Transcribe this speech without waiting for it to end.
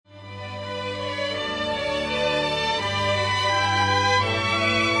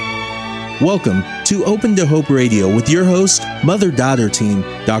Welcome to Open to Hope Radio with your host, mother-daughter team,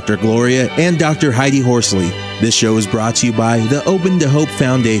 Dr. Gloria and Dr. Heidi Horsley. This show is brought to you by the Open to Hope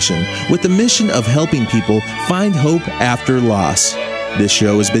Foundation with the mission of helping people find hope after loss. This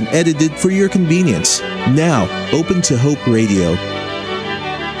show has been edited for your convenience. Now, Open to Hope Radio.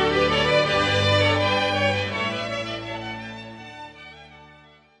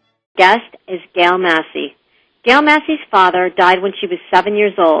 Guest is Gail Massey. Gail Massey's father died when she was 7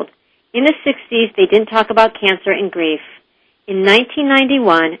 years old. In the 60s, they didn't talk about cancer and grief. In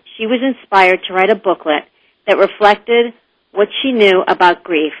 1991, she was inspired to write a booklet that reflected what she knew about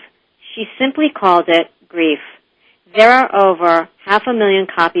grief. She simply called it Grief. There are over 500,000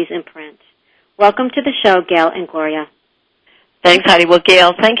 copies in print. Welcome to the show, Gail and Gloria. Thanks, Heidi. Well,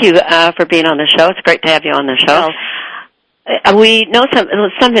 Gail, thank you for being on the show. It's great to have you on the show. We know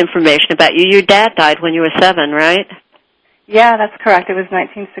some information about you. Your dad died when you were 7, right? Yeah, that's correct. It was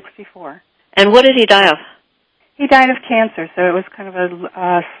 1964. And what did he die of? He died of cancer, so it was kind of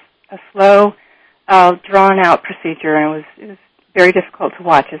a slow, drawn-out procedure, and it was very difficult to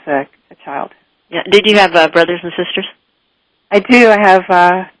watch as a child. Yeah. Did you have brothers and sisters? I do. I have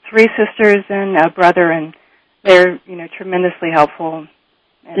 3 sisters and a brother, and they're tremendously helpful.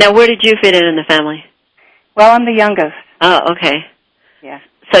 Now, where did you fit in the family? Well, I'm the youngest. Oh, okay. Yeah.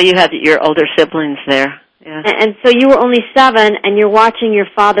 So you had your older siblings there. Yeah. And so you were only 7, and you're watching your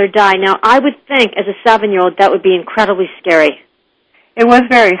father die. Now, I would think, as a 7-year-old, that would be incredibly scary. It was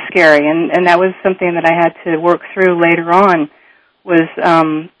very scary, and that was something that I had to work through later on, was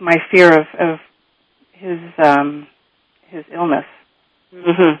my fear of his illness.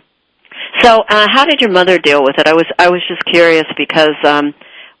 Mm-hmm. So how did your mother deal with it? I was just curious because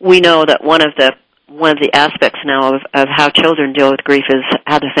we know that one of the aspects now of how children deal with grief is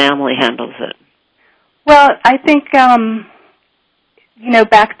how the family handles it. Well, I think,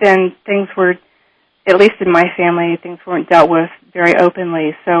 back then things were, at least in my family, things weren't dealt with very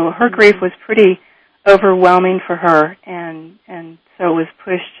openly. So her grief was pretty overwhelming for her, and so it was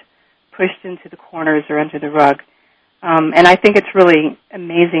pushed into the corners or under the rug. And I think it's really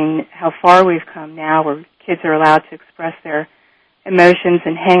amazing how far we've come now where kids are allowed to express their emotions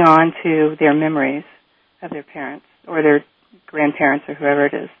and hang on to their memories of their parents or their grandparents or whoever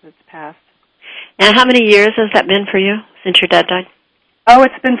it is that's passed. And how many years has that been for you since your dad died? Oh,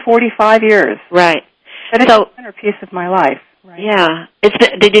 it's been 45 years. Right. But it's the centerpiece of my life. Right? Yeah.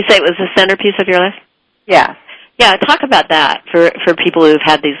 Did you say it was the centerpiece of your life? Yeah. Yeah, talk about that for people who've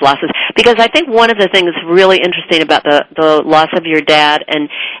had these losses. Because I think one of the things really interesting about the loss of your dad, and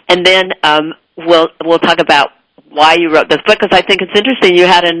then we'll talk about why you wrote this book, because I think it's interesting you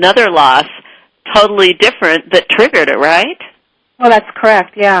had another loss totally different that triggered it, right? Well, that's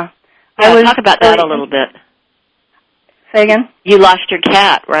correct, yeah. Talk about that a little bit. Say again? You lost your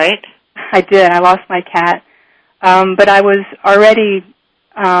cat, right? I did. I lost my cat. But I was already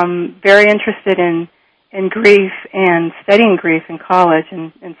very interested in grief and studying grief in college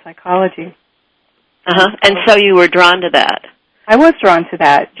and in psychology. Uh-huh. And so you were drawn to that. I was drawn to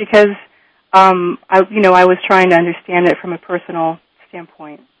that because, I was trying to understand it from a personal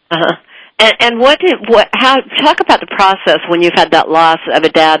standpoint. Uh-huh. And talk about the process when you've had that loss of a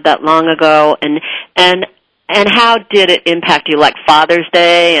dad that long ago, and how did it impact you, like Father's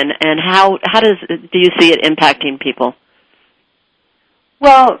Day, and how do you see it impacting people?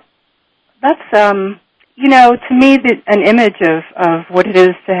 Well, that's to me an image of what it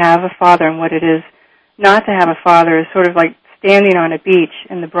is to have a father and what it is not to have a father is sort of like standing on a beach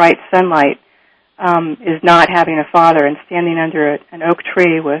in the bright sunlight is not having a father, and standing under an oak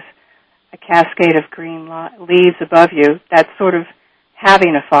tree with a cascade of green leaves above you, that's sort of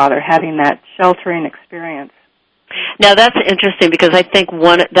having a father, having that sheltering experience. Now that's interesting because I think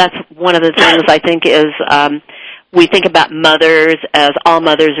that's one of the things I think is we think about mothers as all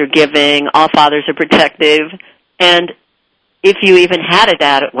mothers are giving, all fathers are protective, and if you even had a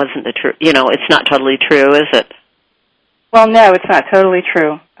dad, it wasn't the true. It's not totally true, is it? Well, no, it's not totally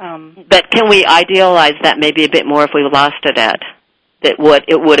true. But can we idealize that maybe a bit more if we lost a dad? That what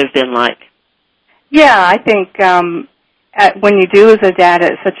it would have been like? Yeah, I think when you do as a dad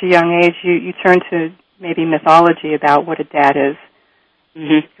at such a young age, you turn to maybe mythology about what a dad is.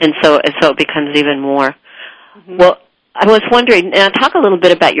 Mm-hmm. And so it becomes even more. Mm-hmm. Well, I was wondering, now talk a little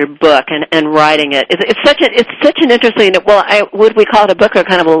bit about your book and writing it. It's such an interesting, would we call it a book or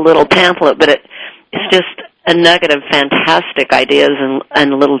kind of a little pamphlet, but it's just a nugget of fantastic ideas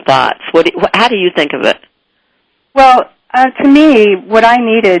and little thoughts. How do you think of it? Well, to me, what I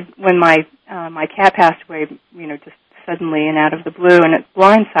needed when my cat passed away, just suddenly and out of the blue, and it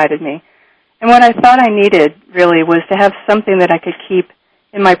blindsided me. And what I thought I needed really was to have something that I could keep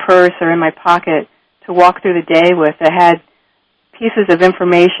in my purse or in my pocket to walk through the day with that had pieces of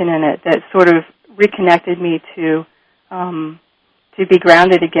information in it that sort of reconnected me to be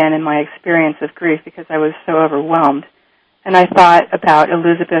grounded again in my experience of grief because I was so overwhelmed. And I thought about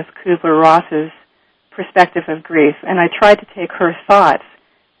Elizabeth Kubler-Ross's perspective of grief, and I tried to take her thoughts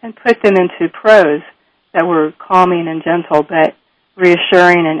and put them into prose that were calming and gentle, but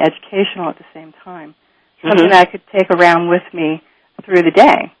reassuring and educational at the same time. Something I could take around with me through the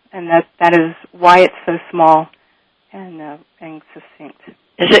day, and that is why it's so small and succinct.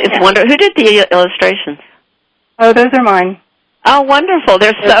 It's wonderful. Who did the illustrations? Oh, those are mine. Oh, wonderful!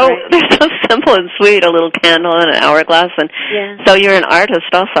 They're so simple and sweet. A little candle and an hourglass, and so you're an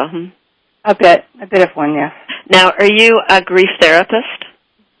artist also. A bit of one, yes. Now, are you a grief therapist?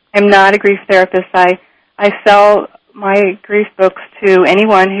 I'm not a grief therapist. I sell my grief books to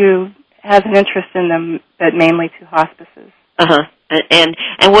anyone who has an interest in them, but mainly to hospices. And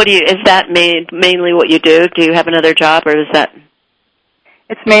what do you? Is that mainly what you do? Do you have another job, or is that?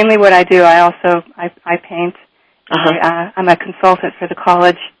 It's mainly what I do. I also I paint. I'm a consultant for the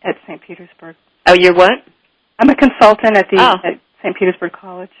college at St. Petersburg. Oh, you're what? I'm a consultant at at St. Petersburg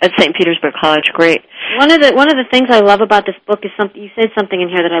College. At St. Petersburg College, great. One of the things I love about this book is something you said something in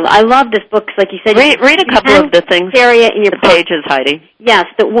here that I love this book because, like you said, read a couple of the things. Carry it in your pages, Heidi. Yes,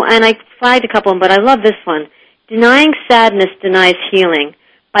 and I flagged a couple of them, but I love this one. Denying sadness denies healing.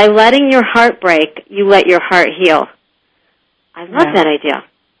 By letting your heart break, you let your heart heal. I love that idea.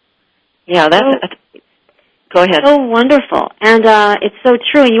 Yeah, that's go ahead. So wonderful, and it's so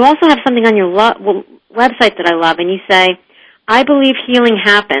true. And you also have something on your website that I love, and you say, I believe healing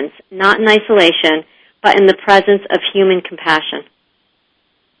happens, not in isolation, but in the presence of human compassion.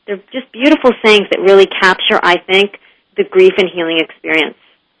 They're just beautiful sayings that really capture, I think, the grief and healing experience.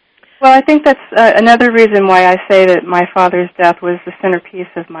 Well, I think that's another reason why I say that my father's death was the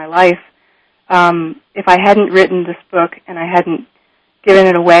centerpiece of my life. If I hadn't written this book and I hadn't given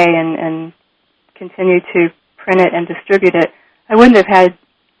it away and continued to print it and distribute it, I wouldn't have had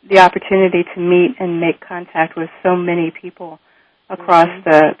the opportunity to meet and make contact with so many people across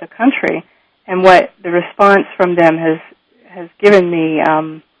the country. And what the response from them has given me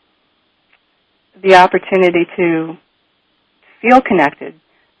the opportunity to feel connected,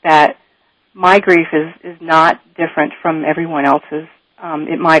 that my grief is not different from everyone else's.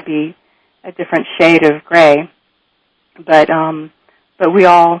 It might be a different shade of gray, but we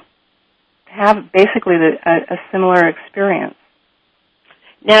all have basically a similar experience.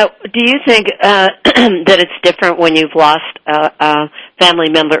 Now, do you think that it's different when you've lost a family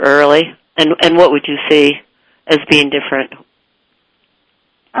member early, and what would you see as being different?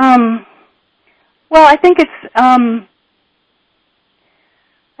 Well, I think it's.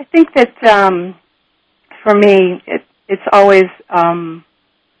 I think that for me, it's always a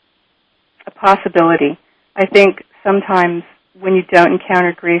possibility. I think sometimes when you don't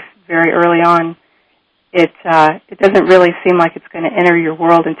encounter grief very early on, it doesn't really seem like it's going to enter your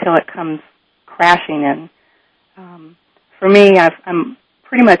world until it comes crashing in. For me, I'm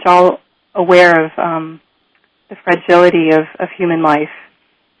pretty much all aware of the fragility of human life,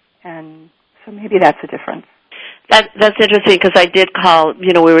 and so maybe that's a difference. That's interesting because I did call,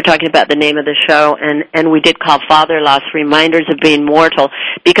 we were talking about the name of the show, and we did call father loss Reminders of Being Mortal,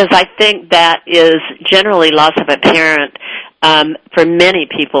 because I think that is generally loss of a parent, for many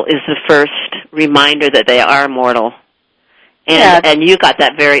people, is the first reminder that they are mortal. And you got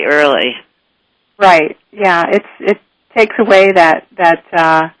that very early. Right. Yeah. It takes away that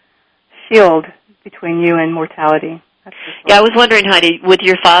shield between you and mortality. Yeah, I was wondering, Heidi, with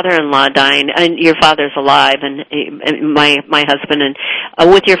your father-in-law dying, and your father's alive, and my husband,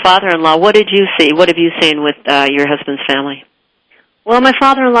 and with your father-in-law, what did you see? What have you seen with your husband's family? Well, my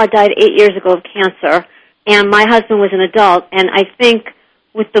father-in-law died 8 years ago of cancer, and my husband was an adult, and I think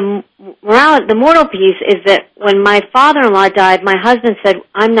with the mortal piece is that when my father-in-law died, my husband said,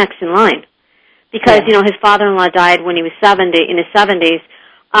 I'm next in line. Because, his father-in-law died when he was in his 70s.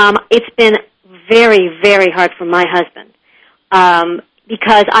 It's been very, very hard for my husband.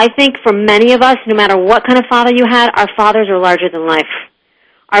 Because I think for many of us, no matter what kind of father you had, our fathers are larger than life.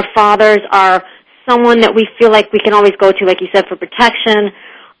 Our fathers are someone that we feel like we can always go to, like you said, for protection.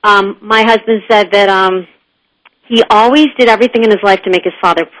 My husband said that he always did everything in his life to make his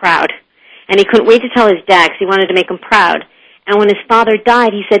father proud. And he couldn't wait to tell his dad because he wanted to make him proud. And when his father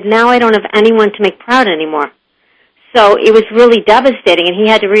died, he said, now I don't have anyone to make proud anymore. So it was really devastating, and he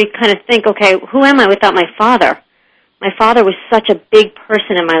had to really kind of think, okay, who am I without my father? My father was such a big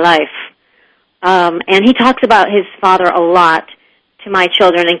person in my life. And he talks about his father a lot to my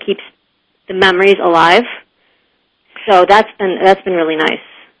children and keeps the memories alive. So that's been really nice.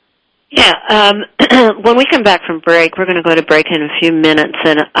 Yeah. When we come back from break, we're going to go to break in a few minutes,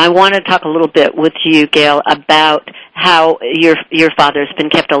 and I want to talk a little bit with you, Gail, about how your father's been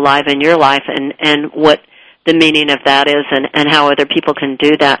kept alive in your life, and what the meaning of that is, and how other people can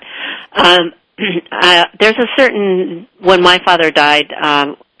do that. There's a certain, when my father died,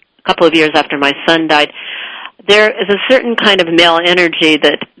 a couple of years after my son died, there is a certain kind of male energy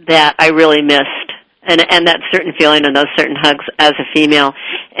that I really missed. And that certain feeling and those certain hugs as a female.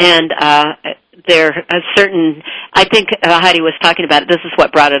 And there a certain, I think Heidi was talking about it. This is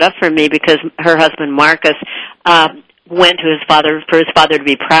what brought it up for me, because her husband, Marcus, went to his father for his father to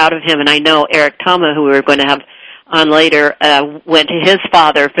be proud of him. And I know Eric Toma, who we were going to have on later, went to his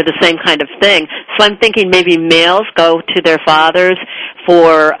father for the same kind of thing. So I'm thinking maybe males go to their fathers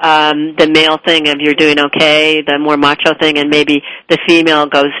for the male thing of you're doing okay, the more macho thing, and maybe the female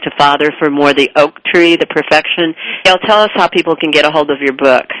goes to father for more the oak tree, the perfection. Gail, tell us how people can get a hold of your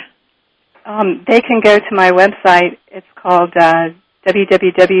book. They can go to my website. It's called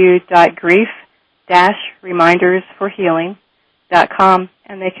www.grief-remindersforhealing.com,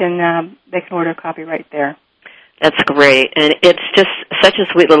 and they can order a copy right there. That's great, and it's just such a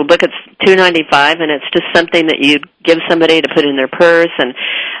sweet little book. It's $2.95, and it's just something that you'd give somebody to put in their purse. And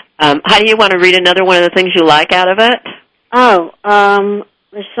how do you want to read another one of the things you like out of it? Oh,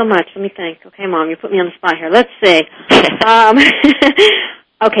 there's so much. Let me think. Okay, Mom, you put me on the spot here. Let's see.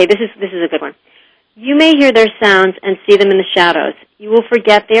 Okay, this is a good one. You may hear their sounds and see them in the shadows. You will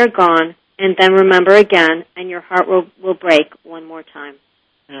forget they are gone, and then remember again, and your heart will break one more time.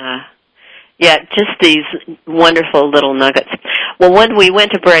 Yeah, just these wonderful little nuggets. Well, when we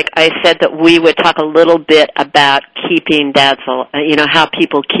went to break, I said that we would talk a little bit about keeping dads, how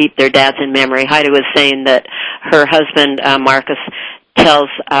people keep their dads in memory. Heidi was saying that her husband, Marcus, tells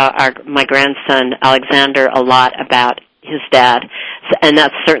my grandson, Alexander, a lot about his dad, and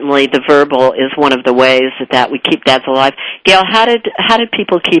that's certainly the verbal is one of the ways that we keep dads alive. Gail, how did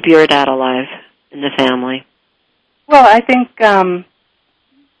people keep your dad alive in the family? Well, I think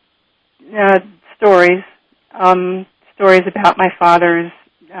stories about my father's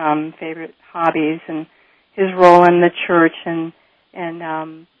favorite hobbies and his role in the church, and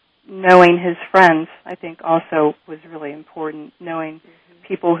knowing his friends, I think also was really important. Knowing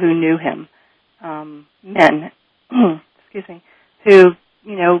people who knew him, men, excuse me, who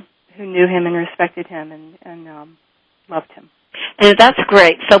knew him and respected him and loved him. And that's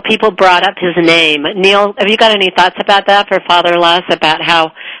great. So people brought up his name. Neil, have you got any thoughts about that for Father Les, about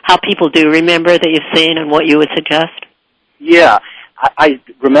how people do remember that you've seen and what you would suggest? Yeah. I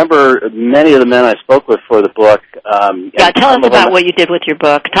remember many of the men I spoke with for the book. Tell us about what you did with your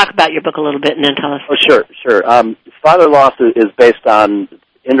book. Talk about your book a little bit and then tell us. Oh, sure. Father Loss is based on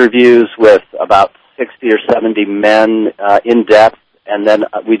interviews with about 60 or 70 men in depth, and then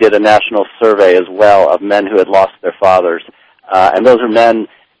we did a national survey as well of men who had lost their fathers. And those are men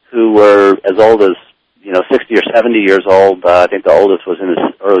who were as old as, 60 or 70 years old. I think the oldest was in his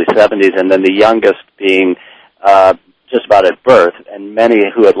early 70s, and then the youngest being just about at birth, and many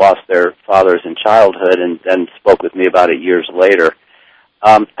who had lost their fathers in childhood and then spoke with me about it years later.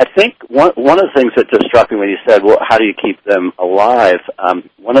 I think one of the things that just struck me when you said, well, how do you keep them alive?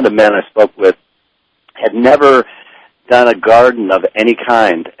 One of the men I spoke with had never done a garden of any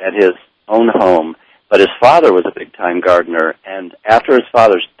kind at his own home, but his father was a big-time gardener, and after his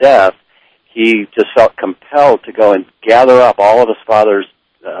father's death, he just felt compelled to go and gather up all of his father's,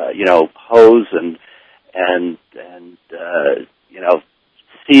 hoes and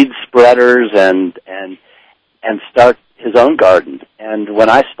seed spreaders and start his own garden. And when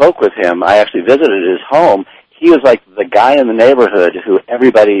I spoke with him, I actually visited his home. He was like the guy in the neighborhood who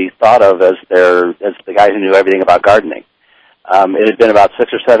everybody thought of as the guy who knew everything about gardening. It had been about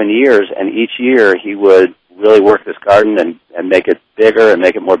 6 or 7 years, and each year he would really work this garden and make it bigger and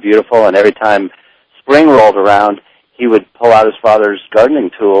make it more beautiful. And every time spring rolled around, he would pull out his father's gardening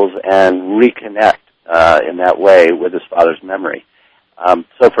tools and reconnect in that way with his father's memory.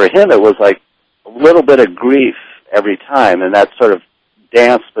 So for him, it was like a little bit of grief every time, and that sort of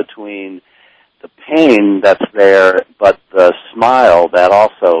dance between the pain that's there, but the smile that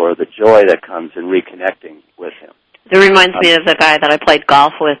also, or the joy that comes in reconnecting with him. It reminds me of the guy that I played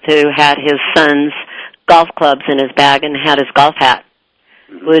golf with who had his son's golf clubs in his bag and had his golf hat.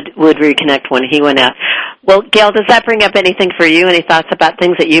 Would reconnect when he went out. Well, Gail, does that bring up anything for you? Any thoughts about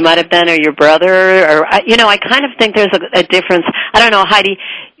things that you might have done, or your brother? Or I kind of think there's a difference. I don't know, Heidi.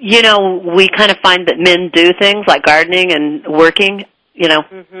 We kind of find that men do things like gardening and working. Yeah,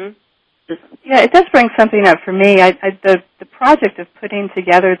 it does bring something up for me. The project of putting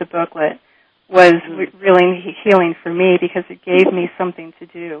together the booklet was really healing for me because it gave me something to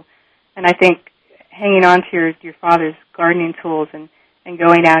do. And I think hanging on to your father's gardening tools and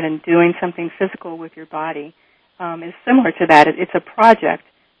going out and doing something physical with your body is similar to that. It's a project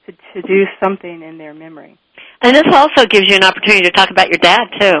to do something in their memory. And this also gives you an opportunity to talk about your dad,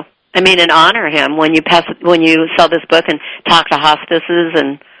 too. I mean, and honor him when you sell this book and talk to hospices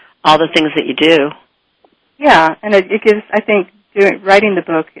and all the things that you do. Yeah, and it gives, I think, writing the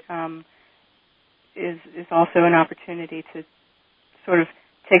book is also an opportunity to sort of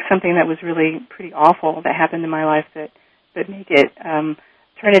take something that was really pretty awful that happened in my life, but make it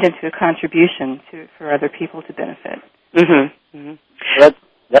turn it into a contribution for other people to benefit. Mm-hmm. Mm-hmm.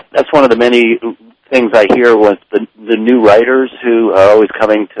 That's one of the many things I hear with the new writers who are always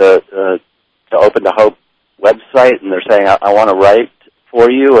coming to Open to Hope website, and they're saying, I want to write for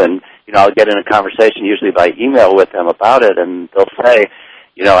you, and I'll get in a conversation usually by email with them about it, and they'll say,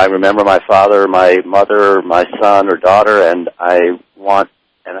 I remember my father, my mother, my son or daughter, and I want,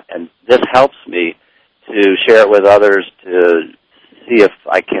 and this helps me to share it with others to see if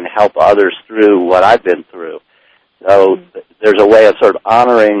I can help others through what I've been through. So there's a way of sort of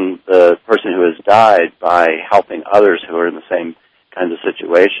honoring the person who has died by helping others who are in the same kind of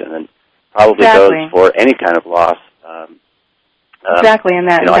situation, and probably goes for any kind of loss. Exactly, and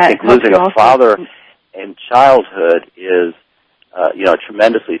that I think losing a father in childhood is a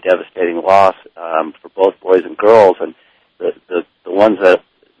tremendously devastating loss for both boys and girls, and the ones that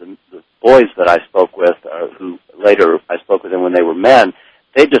the boys that I spoke with, who later I spoke with them when they were men,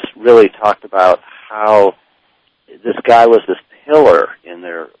 they just really talked about how this guy was this pillar in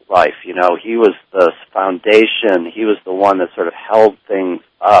their life. He was the foundation. He was the one that sort of held things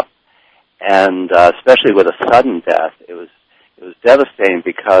up, and especially with a sudden death, it was devastating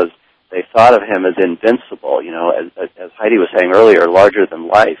because they thought of him as invincible. As Heidi was saying earlier, larger than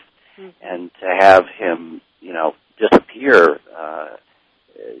life, and to have him, disappear,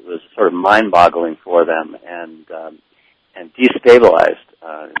 it was sort of mind-boggling for them and destabilized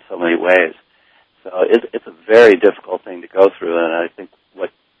in so many ways. So it's a very difficult thing to go through, and I think what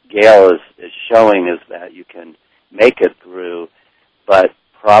Gail is showing is that you can make it through, but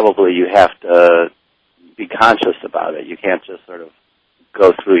probably you have to be conscious about it. You can't just sort of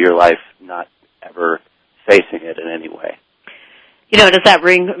go through your life not ever facing it in any way. Does that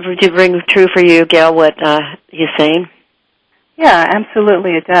ring true for you, Gail, what he's saying? Yeah,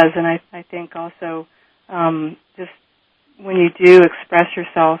 absolutely it does, and I think also just when you do express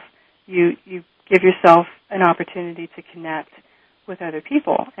yourself, you give yourself an opportunity to connect with other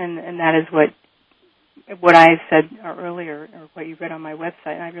people, and that is what I said earlier, or what you read on my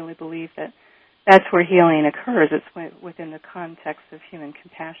website, and I really believe that's where healing occurs. It's within the context of human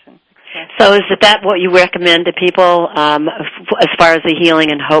compassion. So is that what you recommend to people as far as the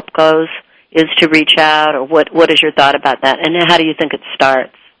healing and hope goes, is to reach out, or what is your thought about that, and how do you think it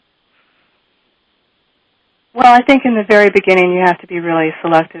starts? Well, I think in the very beginning you have to be really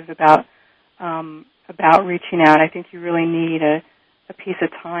selective about reaching out. I think you really need a piece of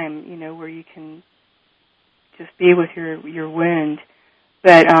time, where you can just be with your wound.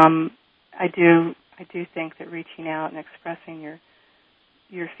 But I do think that reaching out and expressing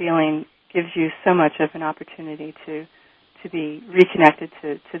your feeling gives you so much of an opportunity to be reconnected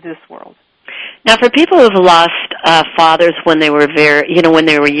to this world. Now, for people who've lost fathers when they were when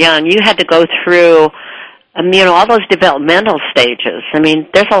they were young, you had to go through, all those developmental stages. I mean,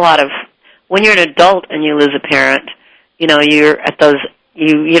 there's a lot of, when you're an adult and you lose a parent, you're at those,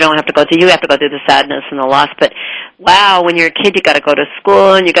 you don't have to go through, you have to go through the sadness and the loss, but wow, when you're a kid, you got to go to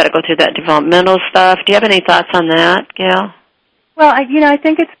school and you got to go through that developmental stuff. Do you have any thoughts on that, Gail? Well, I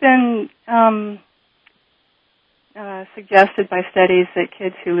think it's been suggested by studies that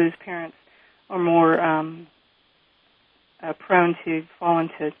kids who lose parents are more prone to fall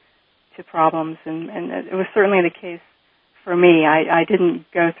into problems, and it was certainly the case for me. I didn't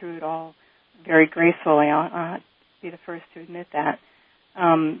go through it all very gracefully. I'll be the first to admit that.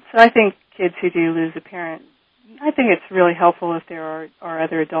 So I think kids who do lose a parent, I think it's really helpful if there are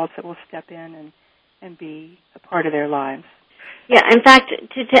other adults that will step in and be a part of their lives. Yeah, in fact,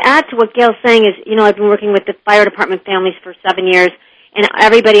 to add to what Gail's saying is, I've been working with the fire department families for 7 years, and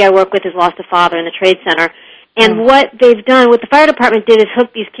everybody I work with has lost a father in the Trade Center. And what they've done, what the fire department did, is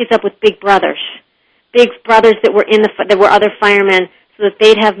hook these kids up with big brothers that were that were other firemen, so that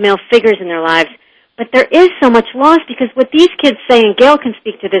they'd have male figures in their lives. But there is so much loss, because what these kids say, and Gail can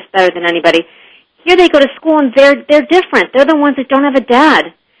speak to this better than anybody, here they go to school and they're different. They're the ones that don't have a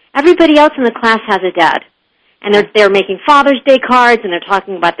dad. Everybody else in the class has a dad. And they're making Father's Day cards, and they're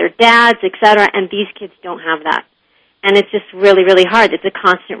talking about their dads, etc., and these kids don't have that. And it's just really, really hard. It's a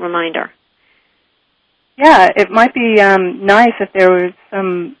constant reminder. Yeah, it might be nice if there was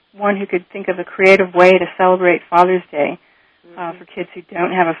someone who could think of a creative way to celebrate Father's Day for kids who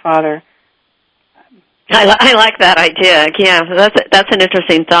don't have a father. I like that idea. Yeah, that's an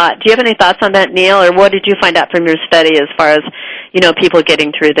interesting thought. Do you have any thoughts on that, Neil, or what did you find out from your study as far as, people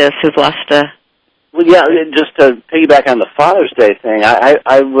getting through this who've lost a... Well, yeah, just to piggyback on the Father's Day thing,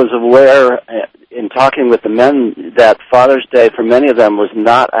 I was aware in talking with the men that Father's Day for many of them was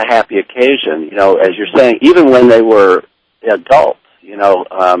not a happy occasion. As you're saying, even when they were adults,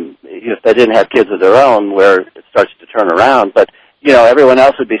 if they didn't have kids of their own, where it starts to turn around, but everyone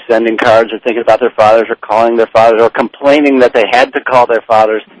else would be sending cards or thinking about their fathers or calling their fathers or complaining that they had to call their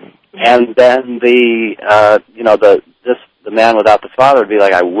fathers. And then the man without the father would be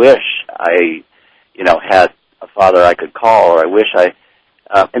like, I wish I, had a father I could call, or I wish I,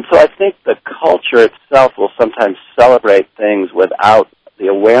 and so I think the culture itself will sometimes celebrate things without the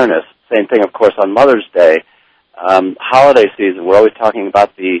awareness. Same thing, of course, on Mother's Day. Holiday season, we're always talking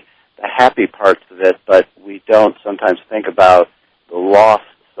about the happy parts of it, but we don't sometimes think about the loss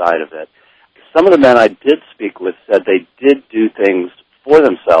side of it. Some of the men I did speak with said they did do things for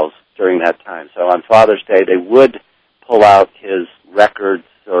themselves during that time. So on Father's Day, they would pull out his records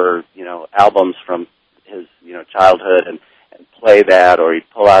or, albums from his, childhood and play that, or he'd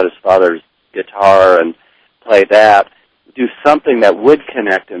pull out his father's guitar and play that, do something that would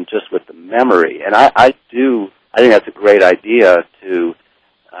connect him just with the memory. And I think that's a great idea to,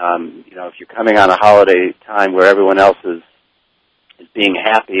 if you're coming on a holiday time where everyone else is being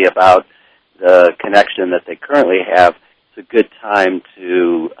happy about the connection that they currently have, it's a good time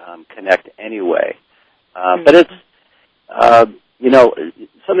to connect anyway. But it's,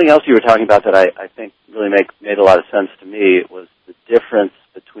 something else you were talking about that I think really made a lot of sense to me was the difference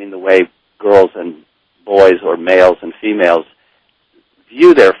between the way girls and boys, or males and females,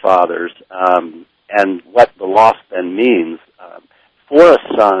 view their fathers and what the loss then means. For a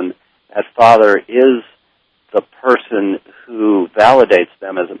son, that father is the person who validates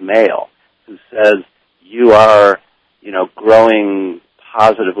them as a male, who says, you are, growing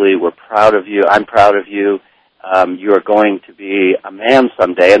positively, we're proud of you, I'm proud of you, you are going to be a man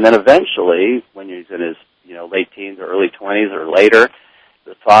someday. And then eventually, when he's in his, late teens or early 20s or later,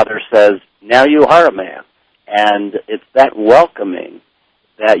 the father says, now you are a man. And it's that welcoming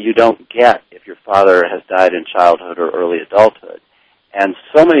that you don't get if your father has died in childhood or early adulthood. And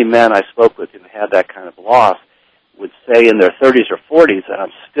so many men I spoke with who had that kind of loss would say in their 30s or 40s that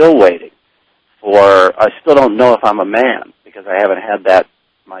I'm still waiting for, I still don't know if I'm a man because I haven't had that,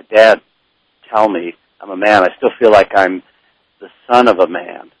 my dad tell me I'm a man. I still feel like I'm the son of a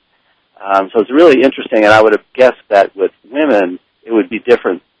man. So it's really interesting, and I would have guessed that with women it would be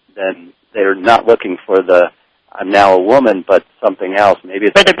different than they're not looking for the I'm now a woman, but something else. Maybe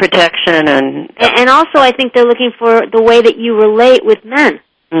it's for the protection and also I think they're looking for the way that you relate with men.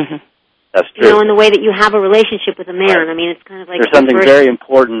 Mm-hmm. That's true. In the way that you have a relationship with a man. Right. I mean, it's kind of like there's something very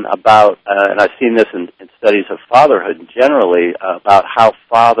important about, and I've seen this in studies of fatherhood generally, about how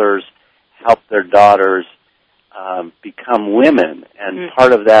fathers help their daughters become women, and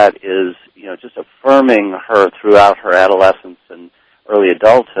part of that is just affirming her throughout her adolescence and early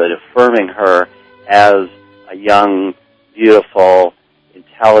adulthood, affirming her as a young, beautiful,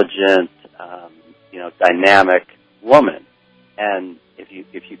 intelligent, dynamic woman. And if you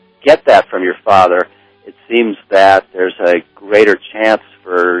get that from your father, it seems that there's a greater chance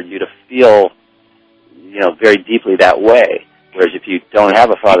for you to feel, very deeply that way. Whereas if you don't have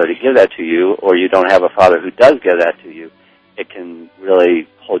a father to give that to you, or you don't have a father who does give that to you, it can really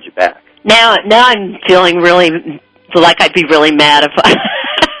hold you back. Now I'm feeling really like I'd be really mad if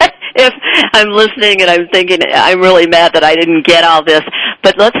I'm listening and I'm thinking I'm really mad that I didn't get all this.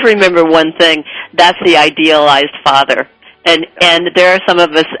 But let's remember one thing: that's the idealized father. And there are some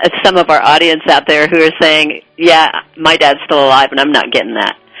of our audience out there who are saying, yeah, my dad's still alive and I'm not getting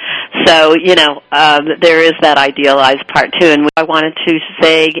that. So, there is that idealized part too. And I wanted to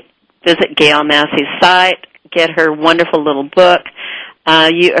say, visit Gail Massey's site, get her wonderful little book.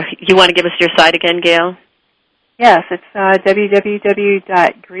 You want to give us your site again, Gail? Yes, it's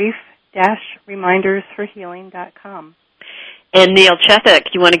www.grief-remindersforhealing.com. And Neil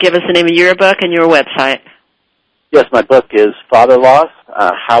Chethek, you want to give us the name of your book and your website? Yes, my book is Father Loss,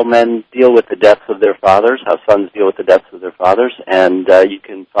 How Men Deal with the Deaths of Their Fathers, How Sons Deal with the Deaths of Their Fathers, and you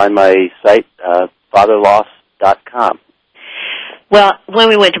can find my site, fatherloss.com. Well, when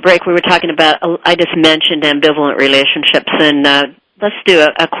we went to break, we were talking about, I just mentioned ambivalent relationships, and let's do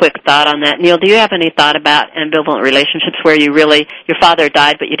a quick thought on that. Neil, do you have any thought about ambivalent relationships where your father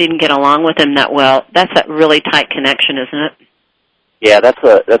died, but you didn't get along with him that well? That's a really tight connection, isn't it? Yeah, that's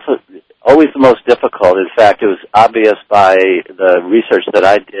always the most difficult. In fact, it was obvious by the research that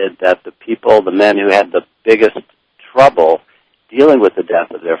I did that the men who had the biggest trouble dealing with the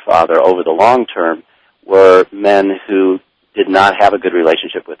death of their father over the long term were men who did not have a good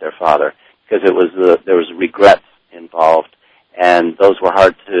relationship with their father, because there was regrets involved, and those were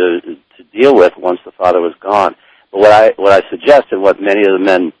hard to deal with once the father was gone. But what I suggested, what many of the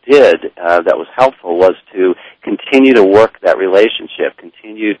men did that was helpful, was to continue to work that relationship,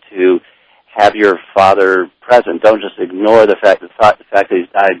 continue to have your father present. Don't just ignore the fact that he's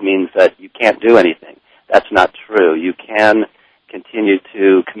died means that you can't do anything. That's not true. You can continue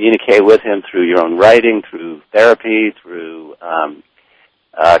to communicate with him through your own writing, through therapy, through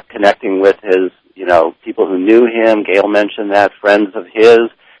connecting with his, people who knew him. Gail mentioned that, friends of his.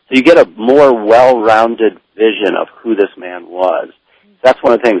 So you get a more well-rounded vision of who this man was. That's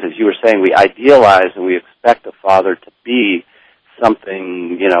one of the things, as you were saying, we idealize and we expect a father to be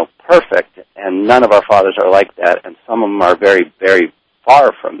something, perfect, and none of our fathers are like that, and some of them are very, very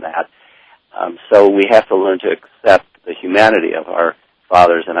far from that. So we have to learn to accept the humanity of our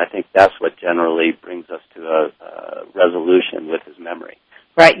fathers, and I think that's what generally brings us to a resolution with his memory.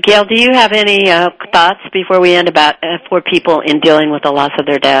 Right. Gail, do you have any thoughts before we end about for people in dealing with the loss of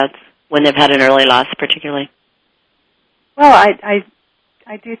their dads when they've had an early loss, particularly? Well, I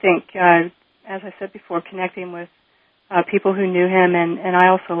do think, as I said before, connecting with people who knew him, and I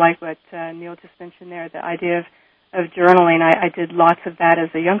also like what Neil just mentioned there, the idea of journaling. I did lots of that as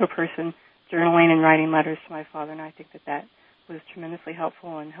a younger person, journaling and writing letters to my father, and I think that was tremendously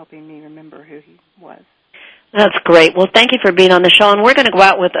helpful in helping me remember who he was. That's great. Well, thank you for being on the show, and we're going to go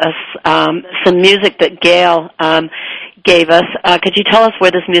out with some music that Gail gave us. Could you tell us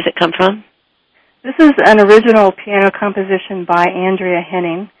where this music comes from? This is an original piano composition by Andrea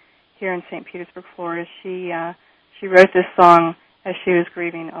Henning here in St. Petersburg, Florida. She wrote this song as she was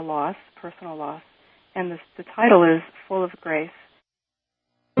grieving a loss, personal loss, and the title is Full of Grace.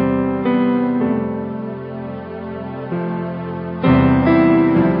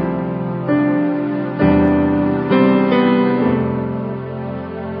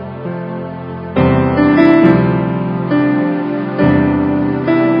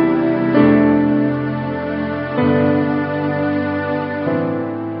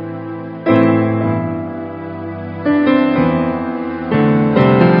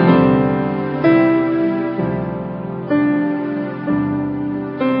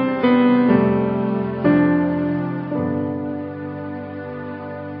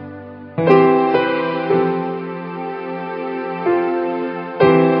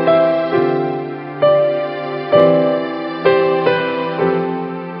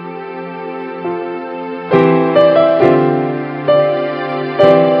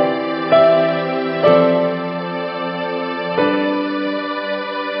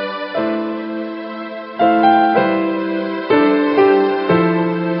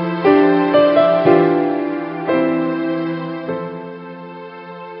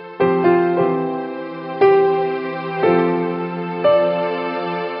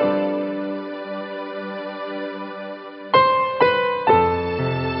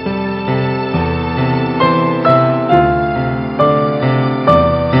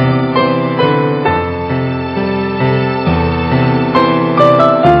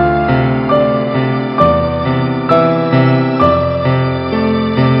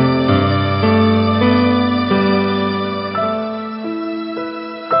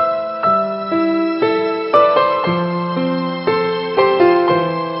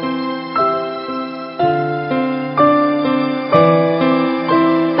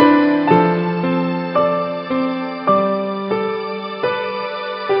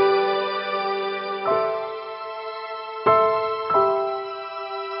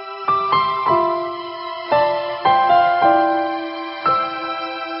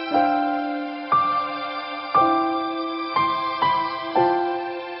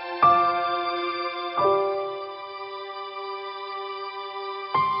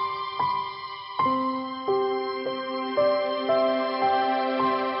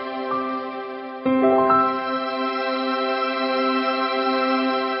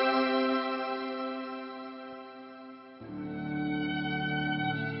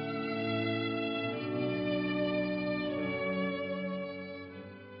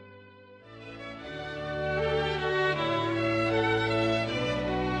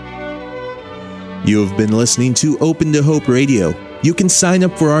 You have been listening to Open to Hope Radio. You can sign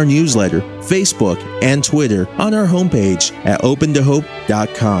up for our newsletter, Facebook, and Twitter on our homepage at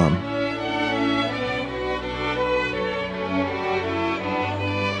opentohope.com.